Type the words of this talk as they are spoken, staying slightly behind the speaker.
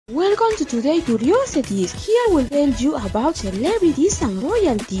Welcome to Today's Curiosities. Here we'll tell you about celebrities and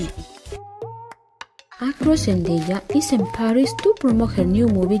royalty. Actress Zendaya is in Paris to promote her new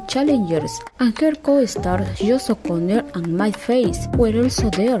movie Challengers, and her co-stars Josh O'Connor and Faist were also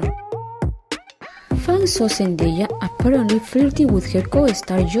there. Fans saw Zendaya apparently flirting with her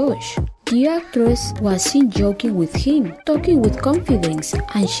co-star Josh. The actress was seen joking with him, talking with confidence,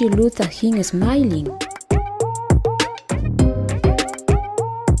 and she looked at him smiling.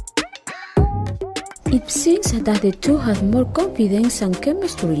 It seems that the two have more confidence and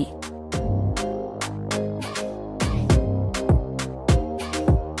chemistry.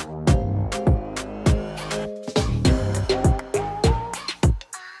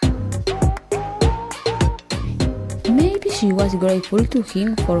 Maybe she was grateful to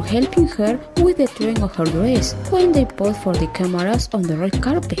him for helping her with the trend of her dress when they posed for the cameras on the red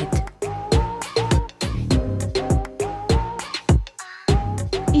carpet.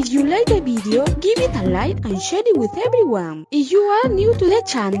 If you like the video, give it a like and share it with everyone. If you are new to the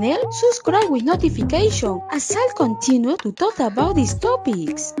channel, subscribe with notification as I'll continue to talk about these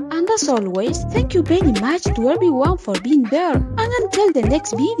topics. And as always, thank you very much to everyone for being there, and until the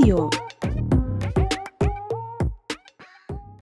next video.